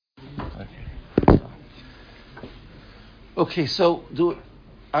Okay, so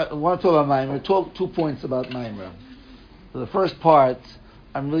I want to talk about Maimer. Talk 2 points about Maimer. For the first part,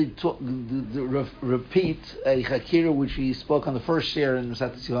 I'm really repeat a Chakira which he spoke on the first share in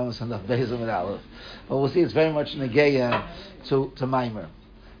Masat Yevamos and the Bezim and Aleph. But we'll see it's very much Negeya to Maimer.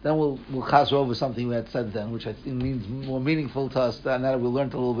 Then we'll chaz over something we had said then, which I think means more meaningful to us, and that we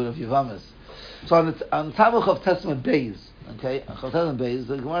learned a little bit of Yevamos. So on the Tavuch of Testament Beis, okay, on Testament Beis,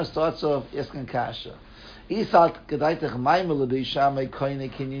 the Gemara starts off asking Kasha. Isat Gedaitech Maimer LeBeis Shammai Koine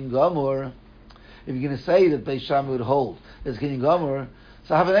Kinyin Gomor. If you're going to say that Beis Shammai would hold as Kinyin Gomor,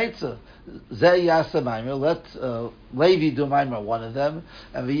 so have an eitzah. Zeh Yasa Maimer, let Levi do Maimer one of them,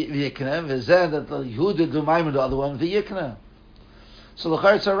 and V'yikneh, V'zeh that Yehuda do Maimer the other one, V'yikneh. So the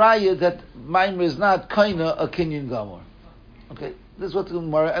Charetz Haraya that Maimer is not Koine a Kinyin Gomor. Okay, this is what the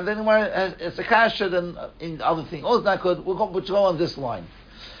Gemara, and then the Gemara it's a kasha. Then in other things, oh, it's not good. We're going to go on this line.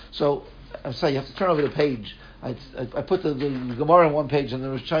 So I'm sorry, you have to turn over the page. I put the Gemara on one page and the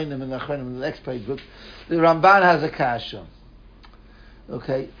Rishonim and the Achronim on the next page. But the Ramban has a kasha.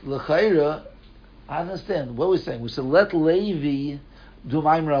 Okay, l'chayra, I understand what we're saying. We said let Levi do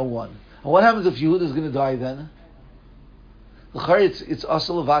Maimer one. And what happens if Yehuda is going to die then? L'chayra, it's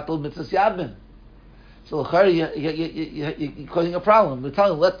also levatel mitzvahs yadmin. So l'chayra, you're causing a problem. We're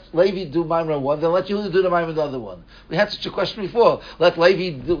telling let Levi do Maimer one, then let Yehuda do the Maimer the other one. We had such a question before. Let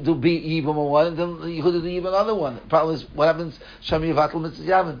Levi do Yibam one, and then Yehuda do Yibam another one. The problem is what happens shami levatel mitzvahs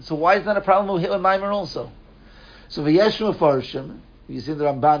yadmin. So why is that a problem with Maimer also? So v'yeshu mefarshim. You see the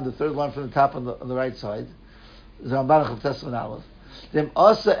Ramban, the third one from the top on the right side. The Ramban of Testament Aleph. Dem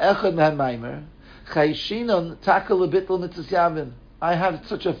asa echad mehem Maimer chayshinon takel lebitl mitzvahs yadmin. I have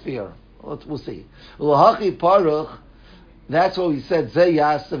such a fear. We'll see. L'hachi paruch. That's what we said. Zeh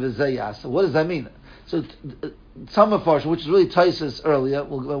yasa v'zeh yasa. What does that mean? So some of Farsh, which is really Taisus earlier.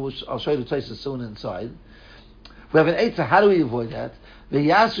 I'll show you the Taisus soon inside. We have an eitzah. How do we avoid that?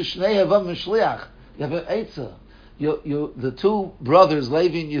 V'yasu shnei havam mishliach. You have an eitzah. The two brothers,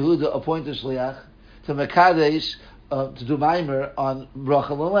 Levi and Yehuda, appoint a shliach to Mekadesh to do Maimer on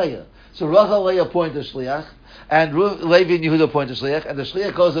Rachel and Leah. So Rachel and Leah appoint a shliach, and Levi and Yehuda appoint a shliach, and the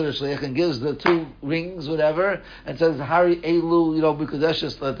shliach goes to the shliach and gives the two rings, whatever, and says Hari Elu,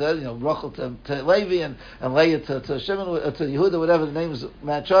 Mikudeshes, Rachel to Levi and Leah to Shimon, to Yehuda, whatever the names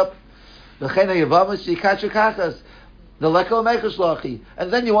match up. The Yevamos Yikachu Kakas, the Leko Mekashlachi,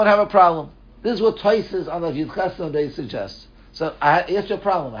 and then you won't have a problem. This is what Taisus on the Yudchasna Day suggests. So here's your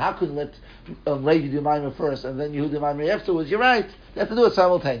problem. How could you let Levi do Maimer first and then Yehuda do Maimer afterwards? You're right. You have to do it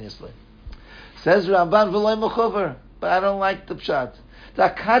simultaneously. Says Ramban v'loy mechuver, but I don't like the pshat.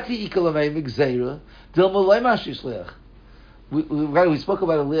 Dakati ikalamei migzeira dilma loy mashishliach. We spoke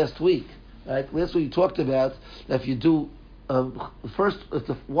about it last week. Right? Last week we talked about that if you do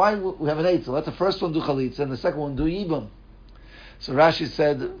why we have an eight, so let the first one do chalitza and the second one do yibam. So Rashi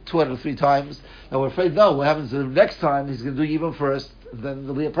said 2 out of 3 times. Now we're afraid, no, what happens the next time, he's going to do Yibam first, then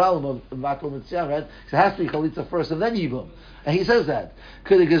there'll be a problem of Makel Mitzvah, right? So it has to be Chalitza first and then Yibam. And he says that.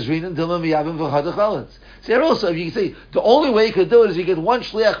 So here also, if you can see, the only way you could do it is you get one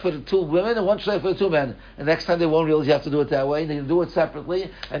shliach for the 2 women and one shliach for the 2 men. And next time they won't realize you have to do it that way, and they can do it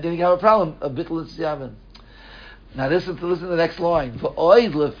separately, and then you have a problem, a bittul Mitzvah. Now listen to the next line. For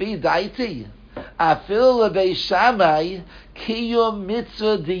oid lefi daiti. Afil lebeis Shammai kiyum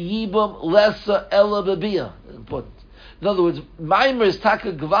mitzvah deyibum lesa ela bebiyah. Important. In other words, Maimer is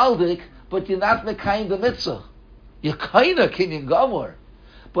taka gvaldik, but you're not mekayim the mitzvah. You're kinda kinyan gomor,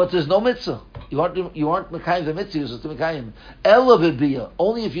 but there's no mitzvah. You aren't mekayim the mitzvah. You're supposed to mekayim ela bebiyah.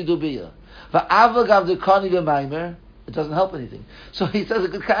 Only if you do biyah. Va'avagav dekani b'Maimer. It doesn't help anything. So he says a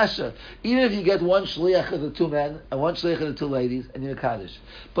good kasha. Even if you get one shliach of the 2 men and one shliach of the 2 ladies and you're kaddish,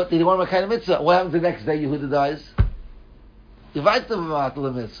 but they want to make kind of mitzvah. What happens the next day? Yehuda dies. You invite them to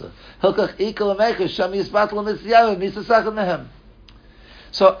the mitzvah. Hilkach ikal amecha shami yisbatel mitzvah misa sachem mehem.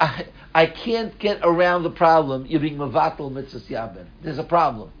 So I can't get around the problem. You're being mavatel mitzvah yabin. There's a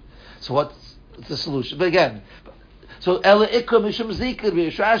problem. So what's the solution? But again. So Ela Ikra Mishum Zikr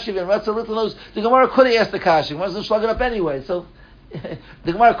Rashi and Ratzah Little knows the Gemara could have asked the kasha. The Gemara doesn't slug it up anyway. So the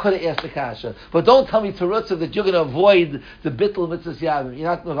Gemara could have asked the kasha. But don't tell me Terutza that you're going to avoid the bittul mitzvahs yavim. You're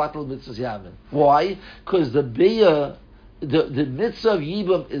not mevatel mitzvahs yavim. Why? Because the mitzvah of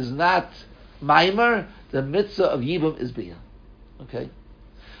yibam is not Maimer. The mitzvah of yibam is biyah. Okay.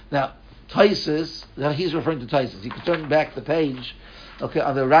 Now Taisus. Now he's referring to Taisus. You can turn back the page. Okay,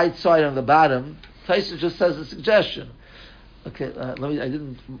 on the right side on the bottom. Taisus just says a suggestion. Okay, I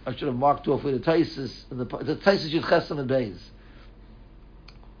should have marked off with the Taisus. The Taisus Yud Chesam and Beis.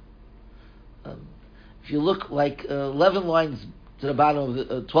 If you look like 11 lines to the bottom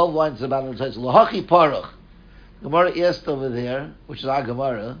of 12 lines to the bottom of the Taisus, Lahachi Parach. Gemara asked over there, which is our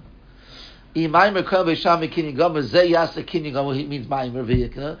Gemara. Maimer kol beisham kinyan gomer zeh yasa kinyan gomer. He means maimer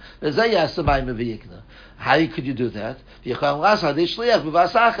v'yikna. Zeh yasa maimer v'yikna. How could you do that? V'yacham lasa d'shliach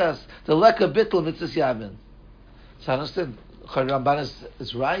b'vasachas the leka bittul mitzvah yamin. So I understand. Ramban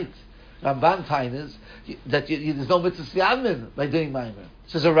is right. Ramban time is that there's no mitzvah yamin by doing maimer.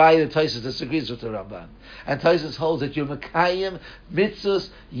 So there's a raya that Tosfos disagrees with the Ramban, and Tosfos holds that you're mekayim mitzvahs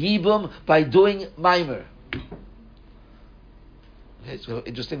yibum by doing maimer. Okay, so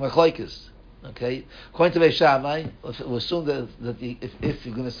interesting machlokes. Okay, according to Beis Shammai, we'll assume that if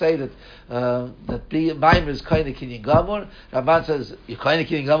you're going to say that maimer is kind of kinyan gamur, Ramban says you're kind of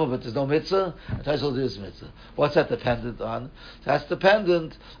kinyan gamur, but there's no mitzvah. And Tosfos there is mitzvah. What's that dependent on? That's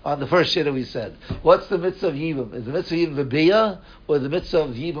dependent on the first shit that we said. What's the mitzvah of yibum? Is the mitzvah of yibum the biyah, or the mitzvah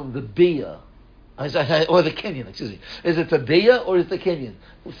of yibum the biyah? Or the kinyan? Excuse me. Is it the biyah or is it the kinyan?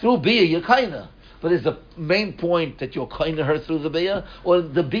 Through biyah you're kinda. But is the main point that you're kind of her through the biyah, or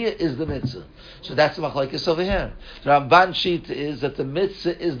the biyah is the mitzvah? So that's the machlokes over here. The Ramban sheet is that the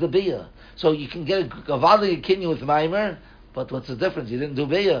mitzvah is the biyah. So you can get a gavali kinyan with maimer, but what's the difference? You didn't do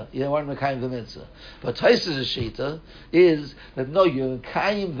biyah. You weren't mekayim the mitzvah. But Tosfos' shita is that no, you're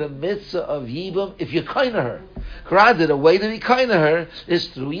mekayim the mitzvah of yibum if you're kind of her. Rather, the way to be kind of her is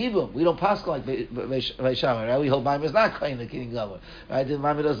through yibum. We don't pass like Beis Shammai, right? We hold maimer is not kind of kinyan gamur, right? The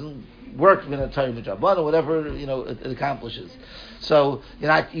maimer doesn't work in a Torah mitzvah or whatever it accomplishes. So you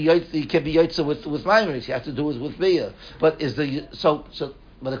can be yotze with maimer. You have to do it with biyah. But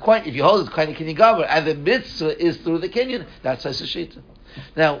But the point, if you hold it kind of kinyan gamur, and the mitzvah is through the kinyan, that's Tosfos shita.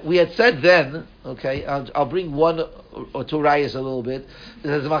 Now we had said then, okay, I'll bring one or two rayas a little bit.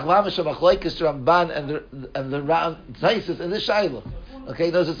 There's machlokes Ramban and the Tosfos in the Shaila.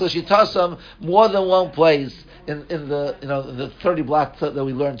 Okay, those are Lishitasam more than one place in the 30 blocks that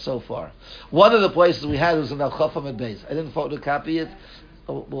we learned so far. One of the places we had was in Al Chafam and Beis. I didn't photocopy it.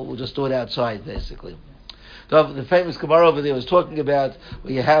 We'll just do it outside basically. The famous Gemara over there was talking about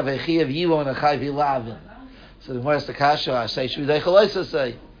where you have a Chiyav Yivon and a Chayv Yilavin. So the Gemara says, Kasha, I say, Shvi Deichaloisa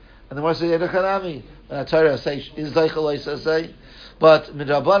say. And the Gemara says, Yedachanami. And the Torah says, is Deichaloisa say. But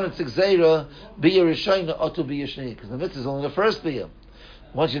Midrabanan it's Xeira, Biyah Rishayna, Otu Biyah Shni. Because the mitzvah is only the first Biyah.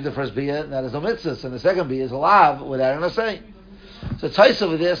 Once you do the first Biyah, now there's no mitzvah. And the second Biyah is a Lav without an Asay. So Tosfos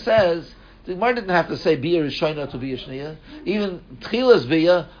over there says, the Gemara didn't have to say Biyah Rishayna, Otu Biyah Shni. Even Tchilas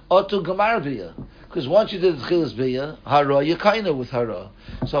Biyah, Otu Gamar Biyah. Because once you did the Tchilas Biyah, Hara, you're kinda with Hara.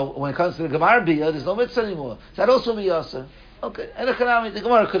 So when it comes to the Gemar Biyah, there's no mitzvah anymore. So that also be Yasser. Okay. And the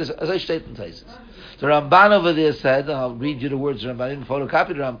Gemara could have, as I state in Tosfos. The Ramban over there said, and I'll read you the words of Ramban, I didn't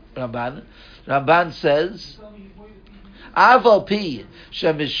photocopy Ramban. Ramban says, Aval Pi,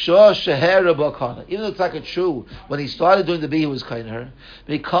 Shemishah Shehera Bakana. Even though it's like a true, when he started doing the Biyah, he was kind of her.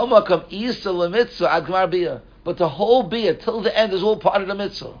 Mikama Isa Lemitzvah Ad Gemar Biyah. But the whole biyah till the end is all part of the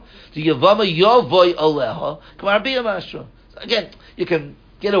mitzvah. The Yevamos Yovoy Aleha Gemar Biyah Mashra. Again, you can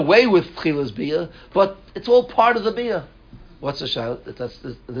get away with Tchilas biyah, but it's all part of the biyah. What's the shout? That's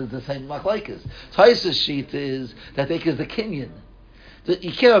the same machlokes. Tosfos sheet is that they is the kinyan.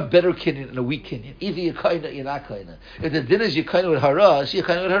 You can't have a better kinyan and a weak kinyan. Either you're kind or you're not kind. If the din is you're kind with hara, so you're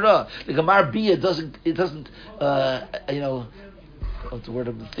kind with hara. The Gemar biyah doesn't what's the word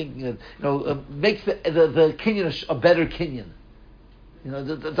I'm thinking of? Makes the kinyan a better kinyan.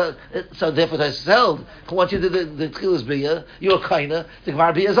 So therefore, Tosfos held. Once you did the tchilas biyah, you're kinda. The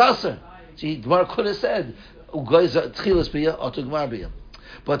Gemar biyah is aser. So the Gemara could have said, tchilas biyah or to Gemar biyah.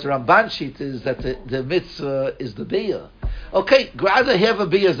 But the Ramban sheet is that the mitzvah is the biyah. Okay, rather have a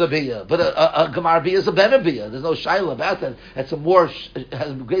biyah as a biyah, but a Gemar biyah is a better biyah. There's no shaila about that. It's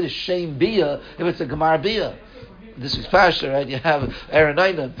has a greater shame biyah if it's a Gemar biyah. This is Pasha, right? You have Aaron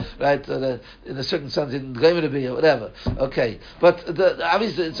Einan, right? In a certain sense, in the biyah, whatever. Okay, but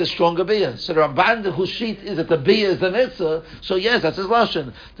obviously it's a stronger biyah. So the Ramban, whose sheet is that the biyah is the mitzvah. So yes, that's his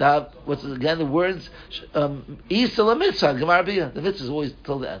lashon. What's again the words? Isa la mitzvah, Gemar biyah. The mitzvah is always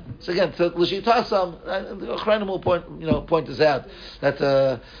till the end. So again, to l'shitasam, the Achronim will point this out that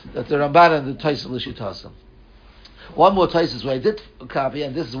the Ramban and the Tosfos l'shitasam. One more Tosfos where I did copy,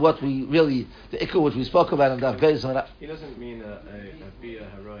 and this is what we really, the ikkur which we spoke about in Daf Beis. He doesn't mean a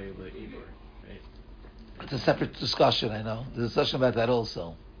biyah haroy le'ibur, right? It's a separate discussion, I know. There's a discussion about that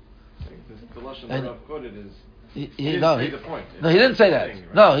also. The lashon that Rav quoted is. He didn't say the point. No, he didn't say that. Thing,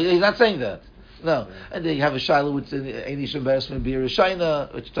 right? No, he's not saying that. No, and then you have a shiur which is Einish embarrassment biyah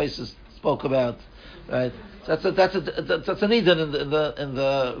rishayna, which Tosfos spoke about, right? That's a nidan in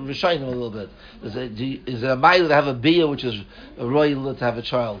the Rishayim a little bit. Is it a mile to have a biyah which is a royal to have a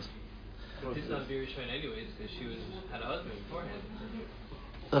child? She's not biyah Rishayim anyways because she had a husband beforehand.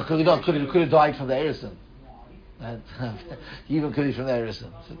 Could have died from the Erison. Even could be from there,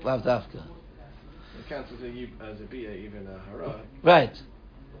 isn't it? Lav dafka. It counts as a bia, even a hara. Right.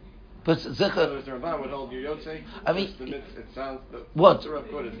 But So Zecha. if the Ramban would hold you Yotze, I mean, it sounds. What? The rough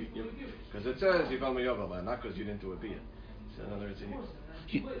good is because it says Yevamos Yovel, not because you didn't do a bia. So in other words,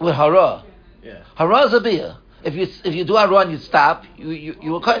 With hara. yeah. Hara is a bia. If you do hara and you stop, you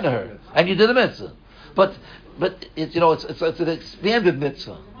were kind of her, and you did a mitzvah. But it's an expanded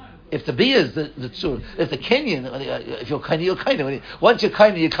mitzvah. If the bia is the tzur, if the kenyan, if you're kind, you're kind. Once you're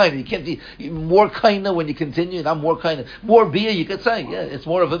kind, you're kind. You can't be more kind when you continue. And I'm more kind. More bia, you could say, yeah, it's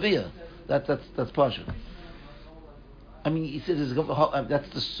more of a bia. That's partial. I mean, he said that's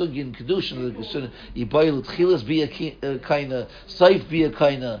the sugyan kedushin. Yibayil tchilas bia kind, saif bia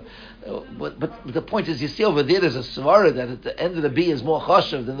kind. But the point is, you see over there's a svara that at the end of the bia is more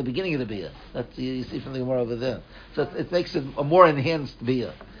chashav than the beginning of the bia. That's you see from the Gemara over there. So it makes it a more enhanced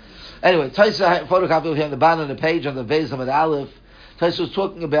bia. Anyway, Taisa photocopy over here on the bottom of the page on the Beis Hamad Aleph. Taisa was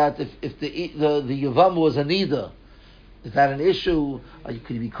talking about if the Yevam was a nida, is that an issue? Or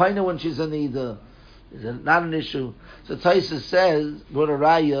could you be kinder when she's a nida? Is it not an issue? So Taisa says, brought a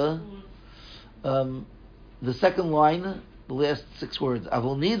raya, the second line, the last 6 words.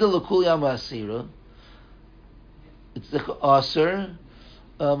 Avol nida l'kul yam asira. It's the aser.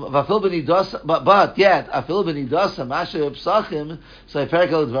 But yet, afil b'nidasa masha psachim, so I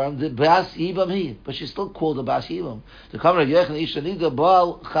perkel dvarim the bas yivam he, but she's still called a bas yivam. The kamera yechon isha nida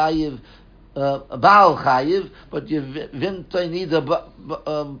baal chayiv, but yivintay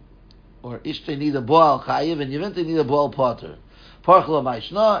nida or ishtay nida baal chayiv, and yivintay nida baal potter. Parchla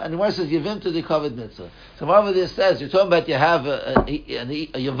Maishna, and the Gemara says Yevim the covered mitzvah. So whatever this says, you're talking about you have a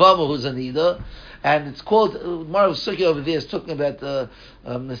Yevama who's a nida, and it's called Marav Suki over there is talking about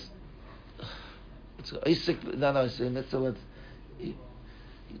this. It's Isaac. No, it's a mitzvah. He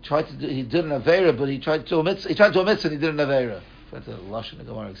tried to do. He did an avera, but he tried to do a mitzvah. He tried to do a mitzvah, and he did an avera. That's a lush in the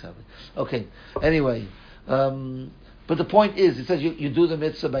Gemara exactly. Okay. Anyway. But the point is, it says you do the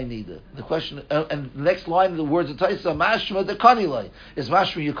mitzvah by nida. The question, and the next line of the words of Taisa, mashma the kanilai, is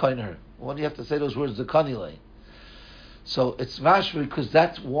mashma you kind her. Why do you have to say those words, the kanilai? So it's mashma because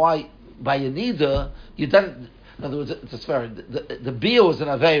that's why by a nida you didn't. In other words, it's a swear. The bia was an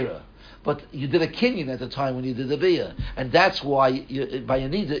avera, but you did a kinyan at the time when you did the bia, and that's why by a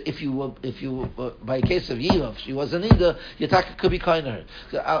nida, if you by a case of Yiva, if she was a nida, your taka could be kind of her.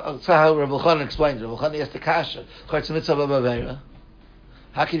 I'll say how Rabbi Chanan explained it. Rabbi Chanan asked the kasha, "It's a mitzvah of avera.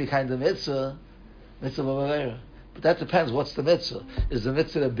 How can you kind the mitzvah of avera?" But that depends. What's the mitzvah? Is the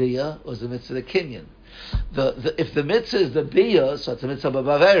mitzvah the bia or is the mitzvah the kinyan? If the mitzvah is the bia, so it's a mitzvah of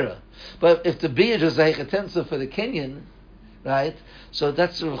avera. But if the bia is just a hechatensa for the kinyan, right? So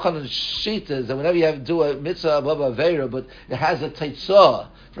that's Rav Chanan's shita, is that whenever you have to do a mitzvah above avera, but it has a taitzah.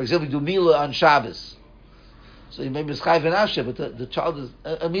 For example, you do milah on Shabbos. So you may be mischayv in Asher, but the child is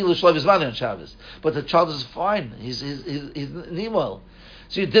a milah shloim is on Shabbos. But the child is fine. He's nimal.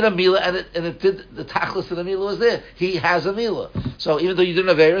 So you did a milah, and it did the tachlis of the milah was there. He has a milah. So even though you did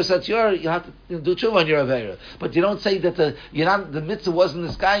an avera, so that's you have to do tshuva on your avera. But you don't say that the mitzvah wasn't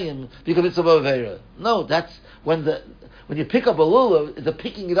the skayim because it's of avera. No, that's when you pick up a lulav, the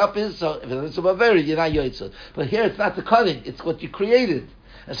picking it up is so. If it's a avera, you're not yotzah. But here it's not the cutting; it's what you created.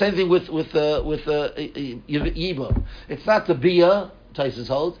 And same thing with yibam. It's not the bia. Taisus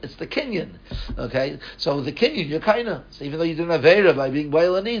holds, it's the kinyan. Okay? So the kinyan, you're kinda. So even though you didn't have Vera by being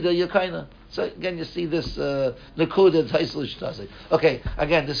Bailanida, you're kinda. So again, you see this Nakuda Taisus Shtasi. Okay,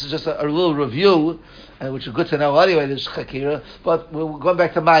 again, this is just a little review, which is good to know anyway, this Chakira, but we're going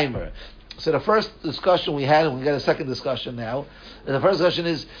back to Maimer. So the first discussion we had, and we got a second discussion now. And the first discussion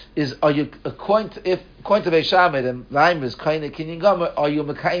is are you according to Beishamed and Maimer is kinda kinyan gomer, are you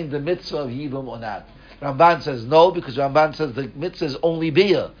mekayim the mitzvah of Yibam or not? Ramban says no, because Ramban says the mitzvah is only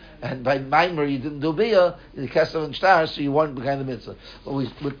bia, and by Maimer you didn't do bia, the Kesef and Shtar, so you weren't behind the mitzvah.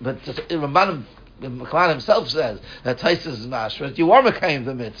 But Ramban himself says that Taisa is mashra, you are mekayim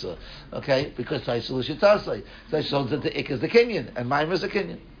the mitzvah, okay? Because Taisa l'shitasei, Taisa holds that the ik is the kinyan, and Maimer is the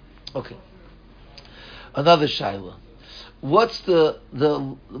kinyan. Okay. Another shaila. What's the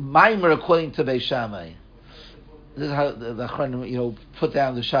Maimer according to Beis Shammai? This is how the Achronim, put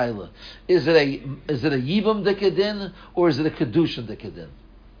down the shaila. Is it a Yibam Dekadin or is it a Kedushin Dekadin?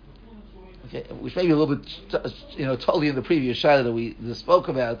 Okay, which may be a little bit, totally in the previous shaila that we spoke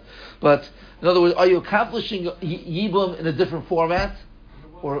about. But in other words, are you accomplishing Yibam in a different format,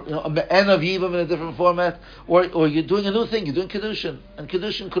 or an end of Yibam in a different format, or you're doing a new thing? You're doing Kedushin, and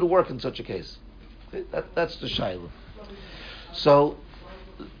Kedushin could work in such a case. Okay, that's the shaila. So.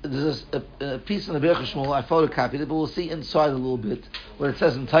 There's a piece in the Birch Shmuel. I photocopied it, but we'll see inside a little bit what it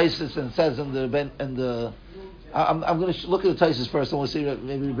says in Taisus and it says in the I'm going to look at the Taisus first. I want to see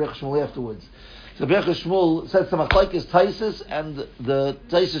maybe Rebbe Shmuel afterwards. So Rebbe Shmuel says the Machlokes Taisus and the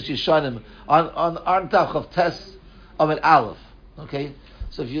Taisus Yishanim on Taf of Tes Amid Aleph. Okay,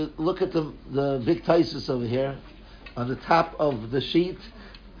 so if you look at the big Taisus over here on the top of the sheet,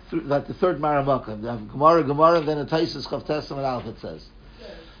 like the third Maramaka, Gemara, and then a Taisus of Tes Amid Aleph. It says.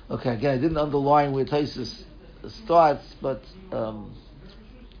 Okay, again, I didn't underline where Taisus starts, but.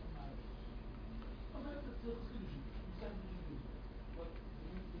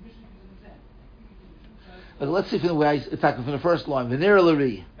 Let's see from the way I attack from the first line. Venera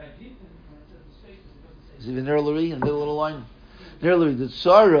Lari. Is it Venera Lari in the little line? Venera Lari. The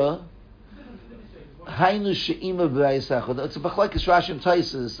Tzara, Hainu She'ima B'ayisachod. It's a Machlokes Rashi and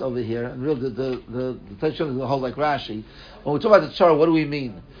Taisus over here. And really, the Taisus is the whole like Rashi. When we talk about the Tzara, what do we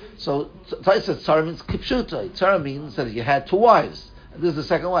mean? So, Taisus Tzara means Kipshuta. Tzara means that you had two wives. This is the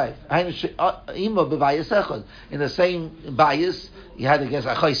second wife. In the same bias, you had, I guess,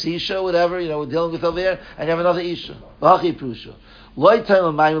 a chayis isha, whatever, we're dealing with over here, and you have another isha. V'achi prusha. Loi time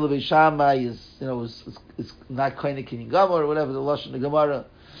l'mayim l'beishamai is, it's not koine kinyin gamor, or whatever, the lashon the Gemara.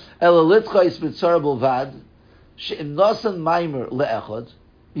 Ela litzchais b'tzara b'lvad, she'im nosan maimer le'echad,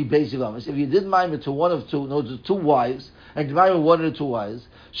 be basic Yevamos. If you did maimer to one of two wives, and you maimer one of the two wives,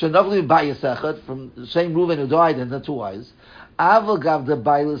 she'navli b'bayis echad, from the same Reuven who died and the two wives, Aval gav the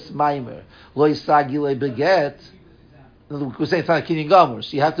bailis maimer lo yisagi le beget. We say it's not a kinyan gomer,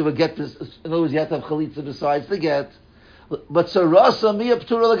 so you have to beget this. In other words, you have to have chalitza besides the get. But tzarasa miya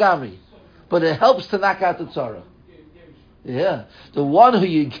p'tura legamri. But it helps to knock out the tzara. Yeah, the one who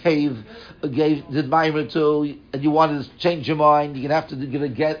you gave did maimer to, and you wanted to change your mind, you're gonna have to give a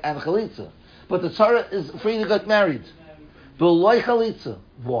get and chalitza. But the tzara is free to get married. But loy chalitza.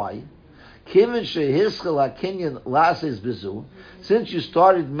 Why? Since you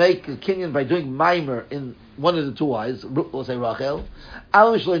started make a kinyan by doing maimer in one of the two wives, we'll say Rachel, you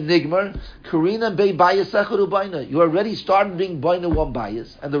already started being baina one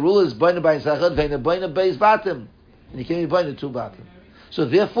bias, and the rule is baina bias echad, baina beis batim, and you can't be baina two batim. So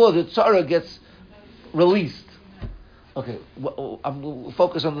therefore, the tzara gets released. Okay, I'm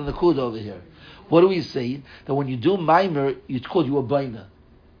focused on the nakuda over here. What do we say? That when you do maimer, it's called you a baina.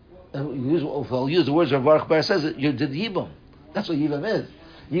 If I'll use the words of Weinberger says it, you did Yibam. That's what Yibam is.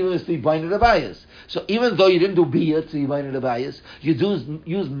 Yibam is to be binding the bias. So even though you didn't do Biyah to be binding the bias, you do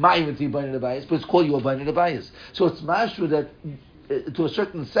use Maimon to be binding the bias, but it's called you a binding the bias. So it's mashru that, to a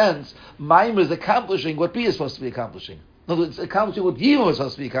certain sense, Maimon is accomplishing what Biyah is supposed to be accomplishing. In other words, it's accomplishing what Yibam is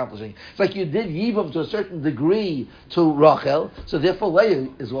supposed to be accomplishing. It's like you did Yibam to a certain degree to Rachel, so therefore Leah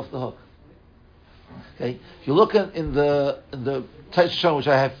is off the hook. Okay, if you look in the Taisus, which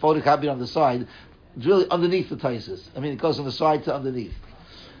I have photocopied on the side, it's really underneath the Taisus. I mean, it goes on the side to underneath.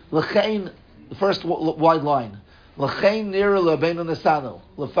 L'chein, the first wide line. L'chein nira l'beinu nesano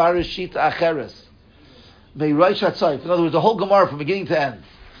l'farish shita acheres me'reish hatzayif. In other words, the whole Gemara from beginning to end.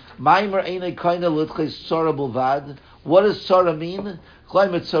 Maimer einay kaina l'tches tzara b'lvad. What does tzara mean? The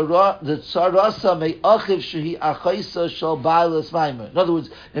tzarasa me'achiv shehi achaisa shal ba'alas maimer. In other words,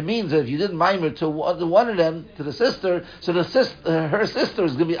 it means that if you did maimer to one of them, to the sister, so her sister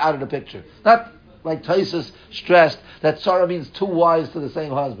is going to be out of the picture. Not like Taisus stressed that tzara means two wives to the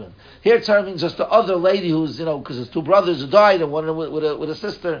same husband. Here tzara means just the other lady who's, because there's two brothers who died and one of them with a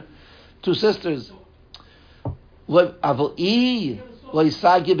sister, two sisters.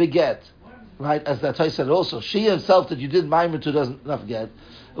 Right, as that Taisus said also, she herself that you did maimer to doesn't not get.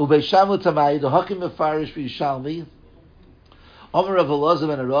 Ubeishamu tamai the hakim mefarish v'yishalmi. Omer Rav Elazar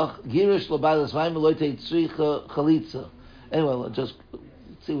ben Aruch girish lobadas maimer loitei tzricha chalitza. Anyway, just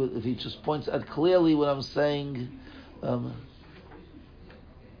see if he just points out clearly what I'm saying.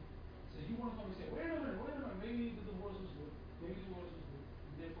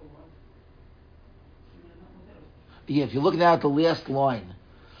 Yeah, if you're looking at the last line.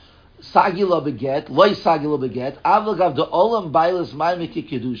 Sagila beget, loy sagila beget, avagav the olam bailas maimer ki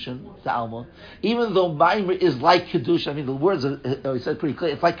kedushin, the alma. Even though maimer is like kedushin, I mean the words he said pretty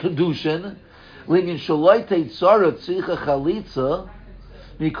clear. It's like kedushin. Lingin shaloy teitzara tzricha chalitza,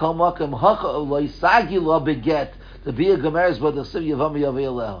 mikol makom hacha loy sagila beget. The bia gemeres but the siv yavam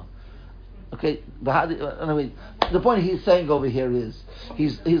yaveileh. Okay, anyway, the point he's saying over here is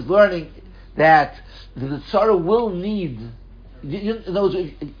he's learning that the tzara will need. Again,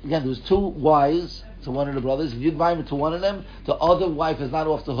 there's two wives to one of the brothers. If you'd mind to one of them, the other wife is not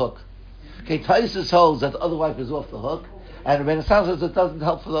off the hook. Okay, Taisus holds that the other wife is off the hook, and Rebbeinu says it doesn't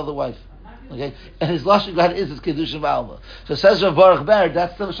help for the other wife. Okay, and his lashon God is his kedushin v'alma. So says Rav Weinberger,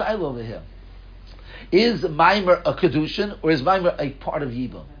 that's the shaila over here. Is maimer a kedushin or is maimer a part of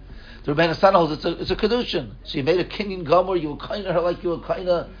yibam? The Rebbeinu Sana holds it's a kedushin. So you made a kinyan gomer, you were kind of her like you were kind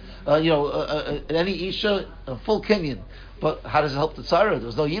of, any isha, a full kinyan. But how does it help the tzara?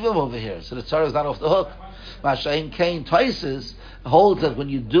 There's no yibam over here, so the tzara is not off the hook. Masha'im Kain Taisis holds that when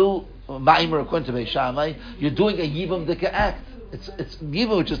you do Maimer according to Beis Shammai, you're doing a yibam dika act. It's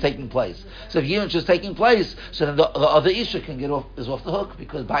yibam which is taking place. So if yibam which is taking place, so then the other isha can is off the hook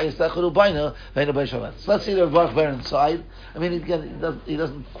because Bayis Techaru Baina Veina Beis Shammai. So let's see the Baruch Ber inside. I mean, he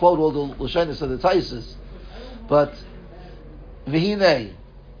doesn't quote all the Lashonos of the Taisis, but V'hinei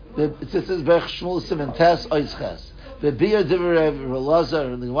it says Berch Shmuel Simen Tes Ois Ches. The beer divrei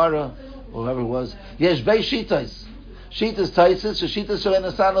Relazar in the Gemara, or whoever it was, yesh bei shitas. Shitas taisis, so shitas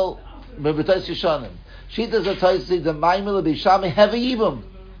shavena sanel, bebetais yishanim. Shitas are taisis, the maimel b'shami have a yibum.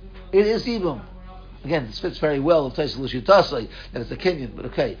 It is yibum. Again, this fits very well of taisis l'shitasai, that it's a kinyan, but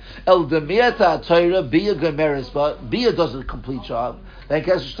okay. El demiata Torah, bia gemeres, but bia does a complete job. Then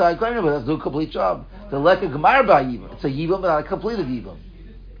kesh shtai goyim, but doesn't do a complete job. The leka gemar ba yibum. It's a yibum, but not a completed yibum.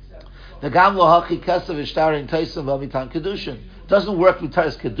 The gam lo hachi kasav ishtar in taisim v'amitan kedushin. Doesn't work with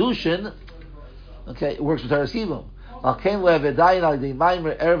Taras kedushin. Okay, it works with Taras yibum. So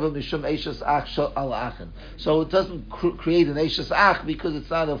it doesn't create an Eishas Ach because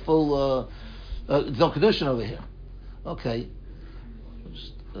it's not a full, there's no condition over here. Okay.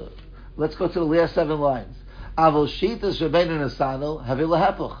 Let's go to the last 7 lines.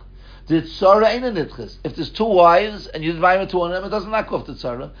 If there's 2 wives and you divide to one of them, it doesn't knock off the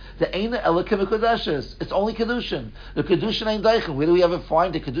tzara. The Eina Elikim Kodeshes. It's only Kedushin. The Kedushin ain't Deichen. Where do we ever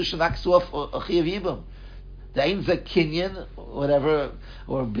find the Kedushin knocks off a Chiyav Yibam? The Ain's a Kinyan, whatever,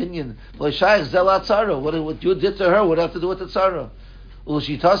 or Binyan. What you did to her would have to do with the tzara. No,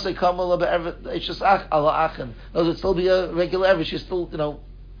 it'd still be a regular average. She's still,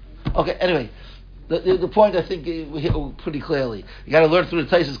 Okay, anyway. The point I think we hit pretty clearly. You got to learn through the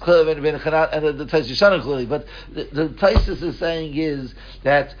Taisis clearly and the Taisis Yishana clearly. But the Taisis is saying is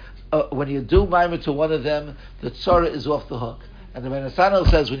that when you do Maimer to one of them, the tzara is off the hook. And the Menasano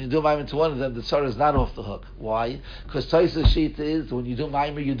says when you do Maimer to one of them, the tzara is not off the hook. Why? Because Taisis Shita is when you do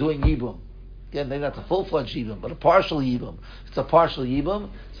Maimer, you're doing Yibum. Again, they're not a full-fledged Yibum, but a partial Yibum. It's a partial Yibum,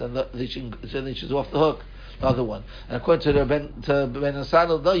 so she's off the hook. The other one. And according to the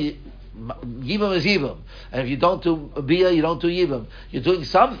Menasano, no, Yibam is Yibam. And if you don't do Bia, you don't do Yibam. You're doing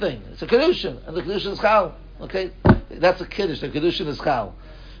something. It's a Kedushin. And the Kedushin is Chal. Okay? That's a Kiddush. The Kedushin is Chal.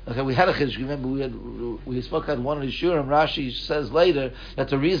 Okay, we had a Kiddush. Remember, we spoke at one of the shiurim. Rashi says later that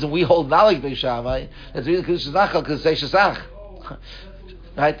the reason we hold Nalik Beis Shammai, that the reason Kedushin is not Chal, because it's Eishasach.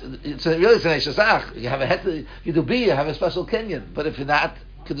 Right? It's an Eishasach. You have a head, you do Bia, you have a special Kenyan. But if you're not,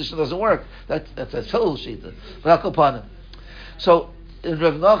 Kedushin doesn't work. That's a Phil Shita. But I'll So, in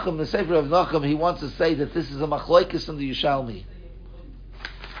Rav Nachum, the Sefer Rav Nachum, he wants to say that this is a machlokes in the Yishalmi.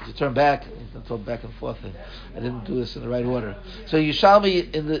 You turn back, I'm talking back and forth. I didn't do this in the right order. So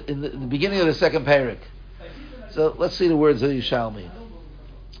Yishalmi in the beginning of the second parak. So let's see the words of Yishalmi.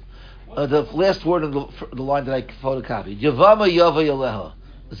 The last word in the line that I photocopied. Yevama yava yaleha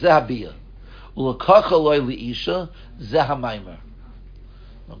zehabiyah ulakacha loy liisha zehamaimer.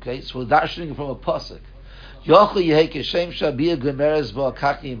 Okay, so we're darshaning from a pasuk. You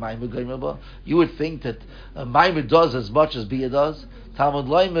would think that Maimer does as much as Bia does.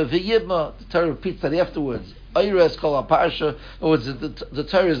 The Torah repeats that afterwards. The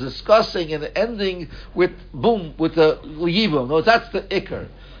Torah is discussing and ending with boom, with the Yibam. No, that's the Iker.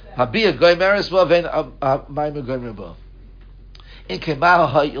 So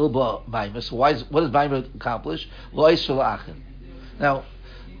what does Maimer accomplish? Now,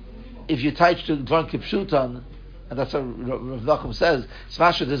 if you touch to Dron Kipshutan, and that's what Rav Nachum says,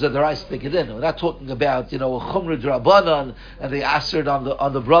 Smasher, there's a derais to take it in. We're not talking about, Chumra Drabanan, and they answered on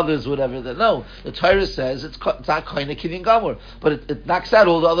the brothers, whatever. No, the Torah says it's not kind of Kinyan Gomer, but it knocks out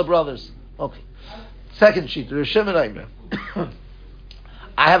all the other brothers. Okay. Second sheet, Rishim and Aimer.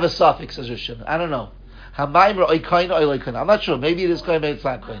 I have a suffix as Rishim. I don't know. I'm not sure. Maybe it is kind, maybe it's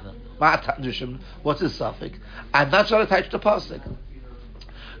not kind. What's his suffix? I'm not sure to touch the pasuk.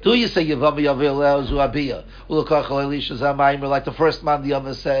 Do you say Yevamos Yavu Abiyah? Like the first man the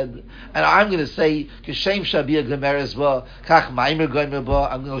Yama said, and I'm going to say Kishem Shabiyah Gemeres Ba Kach Maimer Gomer Ba.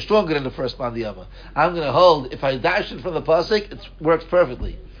 I'm going to go stronger than the first man the Yama. I'm going to hold. If I dash it from the pasuk, it works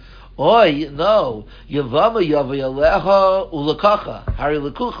perfectly. Oi, no, Yevamos Yavu Yaleha Ulakacha Hari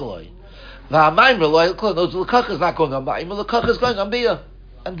Lekuchaloi. Maimer Loy. No, the Lekacha is not going on Maimer. The Lekacha is going on Biyah,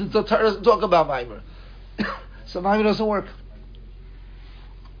 and the Torah doesn't talk about Maimer. So Maimer doesn't work.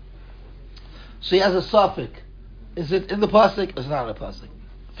 So he has a suffix. Is it in the pasuk? It's not in the pasuk.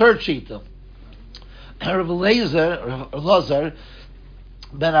 Third sheet though. Rav Lazar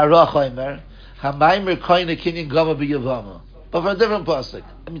ben Arach Omer, Hamaimer Koine Kinyan Gama B'Yevamos. But for a different pasuk.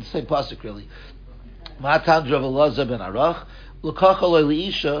 I mean, the same pasuk really. Ma'atan Rav Elazar ben Arach, L'kacha lo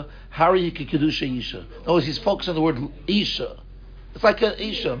Isha, Hari Kedusha Isha. Notice he's focused on the word Isha. It's like an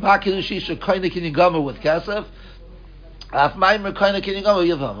Isha. Ma Kedusha Isha Koine Kinyan Gama with Kasef. Af Maimer Koine Kinyan Gama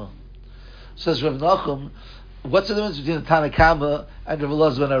B'Yevamos. Says Rav Nachum, what's the difference between the Tanakama and Rav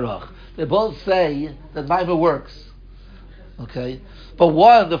Elazar ben Arach? They both say that Maimer works. Okay? But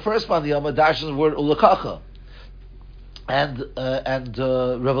one, the first one, the Yama dashes the word Ulakacha. And Rav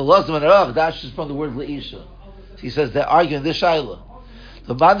Elazar ben Arach dashes from the word Leisha. He says they're arguing this Shaila.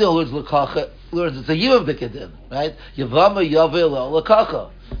 The Mandi learns Lakacha, learns it's a Yevamos Dikadin, right? Yevamos Yavel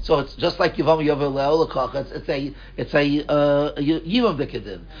Lakacha. So it's just like Yevamos Yavel Lakacha. It's a Yevamos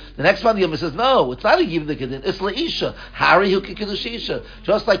Dikadin. The next one the Yevamos says no, it's not a Yevamos Dikadin. It's Leisha. Hari Huki Kedushisha.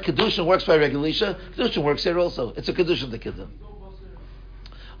 Just like Kedushin works by regulation, Kedushin works here also. It's a Kedushin Dikadin.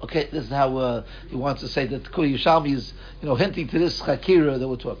 Okay, this is how he wants to say that Kuli Yushalmi is, hinting to this Chakira that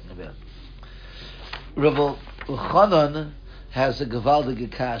we're talking about. Rav Chanan has a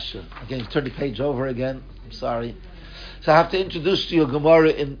Gevaldige Kasha. Again, turn the page over again. I'm sorry. So I have to introduce to you a Gemara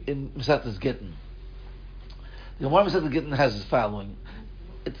in Mesetes Gittin. The Gemara Mesetes Gittin has the following.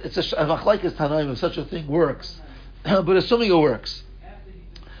 It's a machlekes Tanoim if such a thing works. But assuming it works,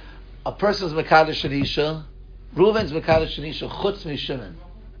 a person's Mekadosh Shanisha, Reuven's Mekadosh Shanisha, Chutz Shimon.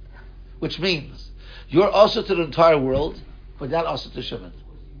 Which means you're also to the entire world, but not also to Shimon.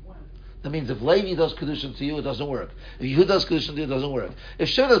 That means if Levi does Kedushin to you, it doesn't work. If Yehuda does Kedushin to you, it doesn't work. If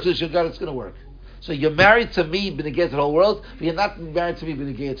Shimon does Kedushin to God, it's going to work. So you're married to me, B'negei to the whole world, but you're not married to me,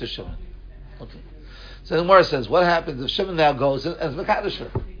 B'negei to Shimon. Okay. So the Gemara says, what happens if Shimon now goes as Mekadosh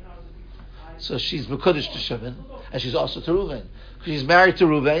her? So she's Mekudesh to Shimon, and she's also to Reuven. She's married to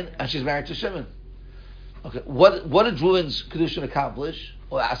Reuven, and she's married to Shimon. Okay. What did Reuven's Kedushin accomplish?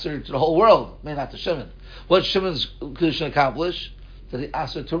 Well, asked her to the whole world, maybe not to Shimon. What did Shimon's Kedushin accomplish? That he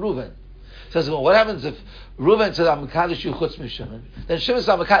asked her to Reuven. Says, well, what happens if Reuven says, I'm Mekadosh you chutz mi Shimon? Then Shimon says,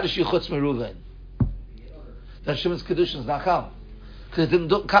 I'm Mekadosh you chutz mi Reuven. Then Shimon's Kedushin is not come. Because it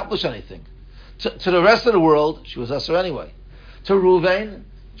didn't accomplish anything. To the rest of the world, she was usher anyway. To Reuven,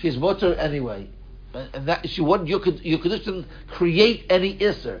 she's mutter anyway. And that she wouldn't. Your Kedushin didn't create any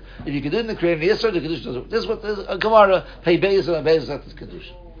Isser. If you didn't create any Isser, the Kedushin doesn't. This is what this Gemara pay Beis and Beis at this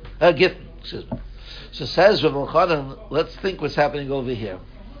Kedushin. Gittin, excuse me. So says Rav Chanan, let's think what's happening over here.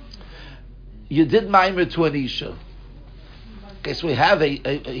 You did Maimer to an Isha. Okay, so we have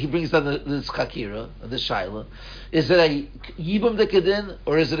he brings down this Chakira, this Shaila. Is it a Yibam Dekadin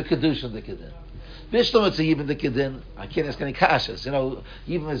or is it a Kedushin Dekadin? Bishlam, it's a Yibam Dekadin. I can't ask any kashas.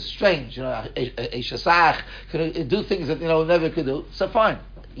 Yibam is strange. A Shasach can do things that never could do. So fine,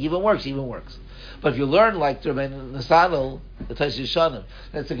 Yibam works. But if you learn like to remain Nasanel, the Tais Yishanim,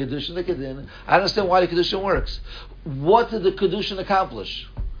 that's a Kedushin Dekadin. I understand why the Kedushin works. What did the Kedushin accomplish?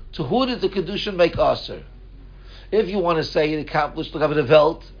 To who did the Kedushin make Aser? If you want to say it accomplished, look at the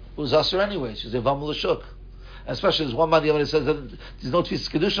Welt, it was Aser anyway. She's Yevamos L'Shuk. Especially there's one man that says that there's no Tfis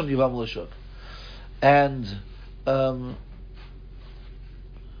Kedushin Yevamos L'Shuk. And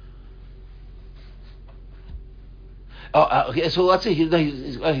okay, so let's say he's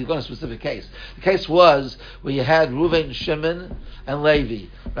going to a specific case. The case was where you had Reuven, Shimon, and Levi,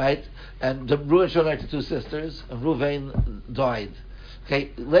 right? And Reuven and Shimon married to two sisters, and Reuven died.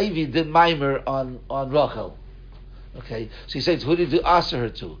 Okay, Levi did Maimer on Rachel. Okay, so he says, who did you ask her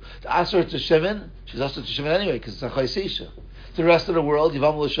to? To ask her to Shimon, she's asked her to Shimon anyway, because it's a Chaysisha. To the rest of the world,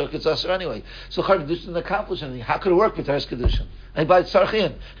 Yevamos L'Shuk, it's asked her anyway. So Kedushin didn't accomplish anything. How could it work with Teres Kedushin? And by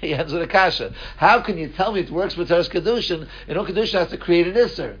Tzarchin, he ends with a kasha. How can you tell me it works with Teres Kedushin? Kedushin has to create an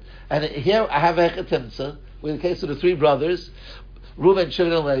Isser. And here I have a Hechatimtza, with the case of the three brothers, Reuven,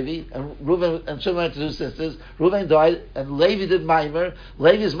 Shimon, and Levi, and Reuven and Shimon had two sisters. Reuven died, and Levi did Maimer.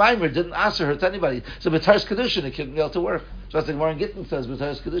 Levi's Maimer didn't answer her to anybody. So B'Teres Kedushin, it couldn't be able to work. Just like Gemara in Gittin says,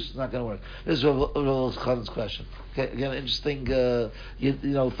 B'Teres Kedushin is not going to work. This is Rav Chanan's question. Okay, again, interesting,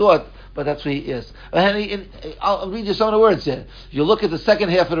 thought, but that's what he is. I'll read you some of the words here. You look at the second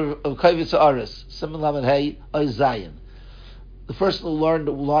half of Kavitz Aris, Simon Lamed Hey, Zion. The first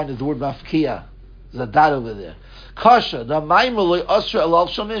line is the word Mafkia. There's a dot over there. Kasha, the mind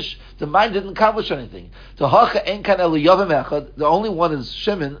didn't accomplish anything. The only one is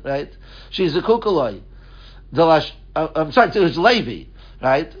Shimon, right? She's a kukaloi. I'm sorry, it was Levi,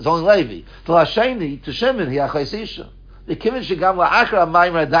 right? It's only Levi. The Lasheni to Shimon, he achaysisha. The Kivin Shigam La'akra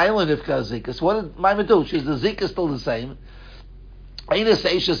Maimer Dailin Ifka Zika. So what did Maimer do? She's the Zika still the same. Einis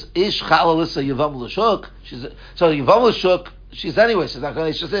Eishas Ish Chalalissa Yevamos L'Shuk. So Yevamos L'Shuk, she's anyway, she's not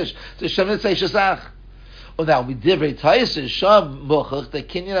going to Eishas Ish. So Shimon say Shasach. Oh, now we divrei Taisus sham mochach the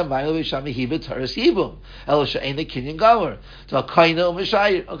kinyan amayil v'shami hiba taras yibum el she'ein the kinyan gomer to a kaina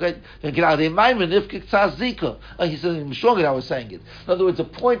u'mishayir. Okay, then get out of the maimer nifkik tzaz zika. He said I'm stronger. I was saying it. In other words, the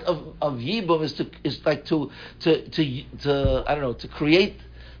point of yibum is like to I don't know, to create,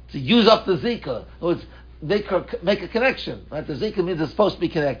 to use up the zika. In other words, make a connection. Right? The zika means it's supposed to be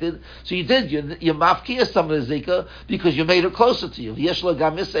connected. So you did. You mafkia some of the zika because you made it closer to you. Yesh lo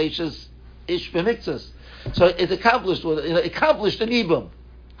gam is ish b'miktzas. So it accomplished an ibum.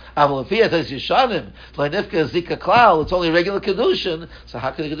 Aval if he has yishanim, v'nifka zika klal, it's only a regular kedushin. So how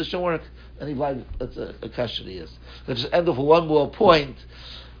can the kedushin work? And he lied. That's a question he is. Let's just end off with one more point,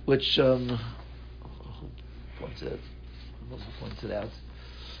 which who pointed out.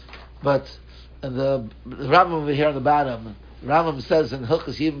 But and the Rambam over here on the bottom, Rambam says in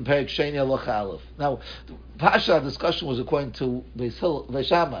Hilchos Yibum Perek Sheni Halacha Aleph. Now, Pasha discussion was according to Beis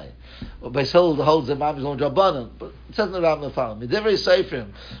Shammai. Beis Hillel holds that Ma'am is on Rabbanan, but it says in the Rambam the following: Midivrei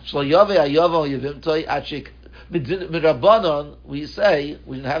Seifrim Shlo Yovei Hayavo Yevimtoi Achik Midrabanan. We say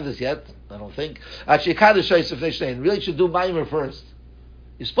we didn't have this yet. I don't think Achik Kadosh Yosef Neishnein. Really should do Maimer first.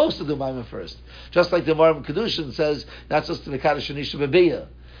 You're supposed to do Maimer first, just like the Maram Kedushin says. Not just to be Kadosh Nisha Bebiyah.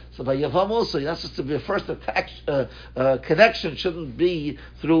 So by Yevamos also, you're not supposed to be a first connection shouldn't be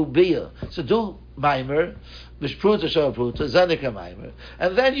through Biyah. So do Maimer, Mishpruta Shavpruta, Zanika Maimer,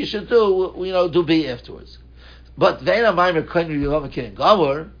 and then you should do Biyah afterwards. But Veina Maimer Koinu Yevama Kin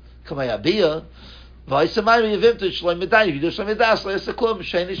Gomor, Kamaya Biyah, Vaisa Maimer Yevimtu Shalom Medai, if you do Shalom Medas, Lesaklum,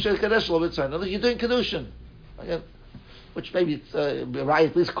 Sheni Shel Kadesh Lo B'Tzai. You're doing Kedushin. Again, which maybe it's right,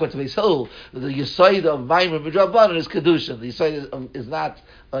 at least according to Beis Hillel, the Yisoid of Maimer Midrabanan is Kedushin. The Yisoid is not,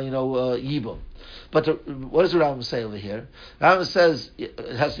 Yibum. But what does the Rambam say over here? The Rambam says it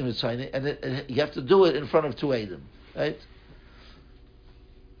has to be Mitzvah, and you have to do it in front of two Eidim, right?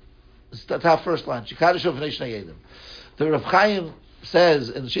 That's our first line. Shikadish of Neshna Eidim. The Rav Chaim says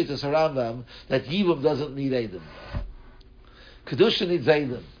in the Shittas Harambam that Yibum doesn't need Eidim. Kedushin needs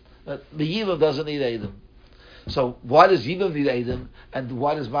Eidim, but the Yibum doesn't need Eidim. So why does Yibum need Eidim, and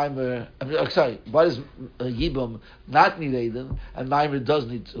why does Maimer? Why does Yibum not need Eidim, and Maimer does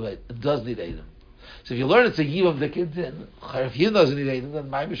need Eidim? So if you learn it's a Yibum Dikidin, if Yibum doesn't need Eidim,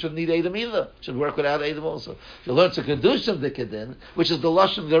 then Maimer shouldn't need Eidim either. Should work without Eidim also. If you learn it's a Kedushin Dikidin, which is the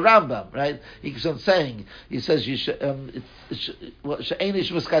Lashon of the Rambam, right? He keeps on saying, he says you should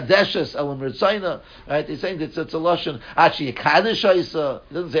She'enish Miskadeshes Elam Ritzaina, right? He's saying that it's a Lashon actually a Kaddish Isa.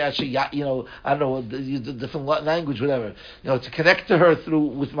 It doesn't say actually I don't know the different language, whatever. To connect to her through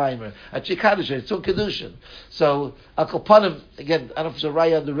with Maimer. Actually Kaddish, it's so Kedushin. So Akal Panim, again, I don't know if it's a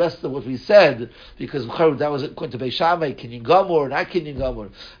raya on the rest of what we said, because that was according to Beis Shammai, Kinyan Gomor, not Kinyan Gomor.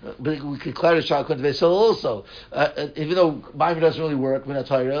 But we could clarify according to Beis Hillel also. Even though Maimer doesn't really work,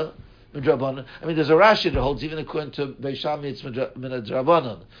 Minatayra, Midrabanan. I mean, there's a Rashi that holds, even according to Beis Shammai, it's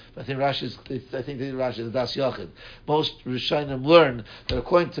Midrabanan. I think Rashi is the Das Yochid. Most Rishonim learn that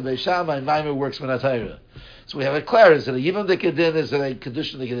according to Beis Shammai, Maimer works Minatayra. So we have it clear: is that a Yibam Dikadin, is that a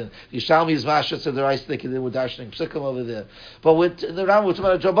Kedushin Dikadin? Yishalmi is Masha, so the Rice Dikadin with Darshaning Psikkim over there. But with the Ram, we're talking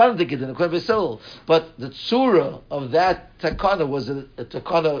about a Drabanan Dikadin, according to Beis Hillel. But the Tzura of that Takana was a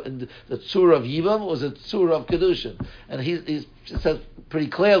Takana, and the Tzura of Yibam was a Tzura of Kedushin. And he says pretty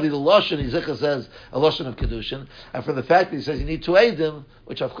clearly the Lashon, Yizikah says a Lashon of Kedushin. And from the fact that he says you need two Eidim,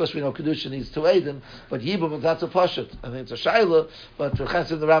 which of course we know Kedushin needs two Eidim, but Yibam is not a Pashut. I think it's a Shaila, but the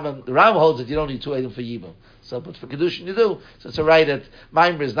Ram holds that you don't need two Eidim for Yibam. So, but for Kedushin you do. So it's a right that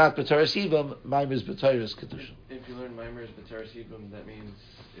Maimer is not B'Taras Yibam, Maimer is B'Taras Kedushin. If you learn Maimer is B'Taras Yibam, that means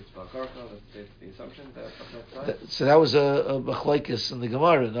it's Balkarcha, that's the assumption that so that was a Machlokes in the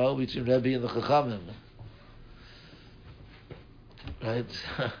Gemara, no? Between Rebbe and the Chachamim.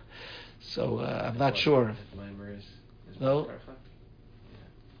 Right? So I'm not sure. Maimer is no? Balkarcha?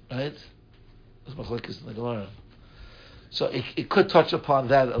 Yeah. Right? There's Machlokes in the Gemara. So it could touch upon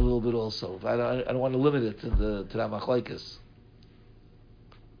that a little bit also. I don't want to limit it to that machlokes.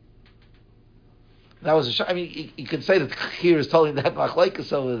 That was you could say that here is telling that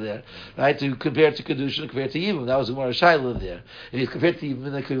machlokes over there, right? To compare it to Kedushin, compare it to Yibum. That was more a shayla there. If you compare it to Yibum,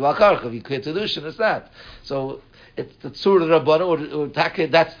 then it could be Valkarcha. If you compare it to Kedushin, it's not. So it's the Tzur Rabbana or Taka.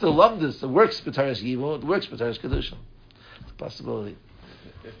 That's the lumdus. It works b'Taras Yibum. It works b'Taras Kedushin. It's a possibility.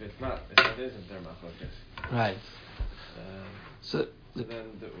 If it isn't their machlokes. Right. So then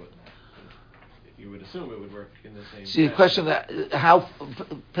you would assume it would work in the same. See, the question that how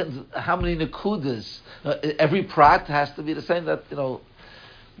many nakudas? Every prat has to be the same. That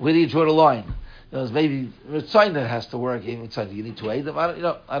where do you draw the line? Maybe Ritzaina has to work. Even Ritzaina, you need to aid them. I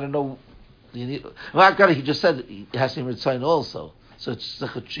don't know. You need. He just said it has to be Ritzaina also. So it's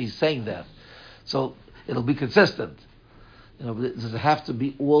he's saying that. So it'll be consistent. But does it have to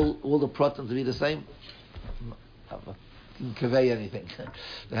be all the pratim to be the same? Didn't convey anything.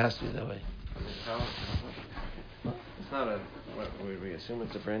 It has to be that way. It's not we assume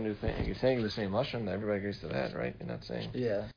it's a brand new thing. You're saying the same lashon. Everybody agrees to that, right? You're not saying. Yeah.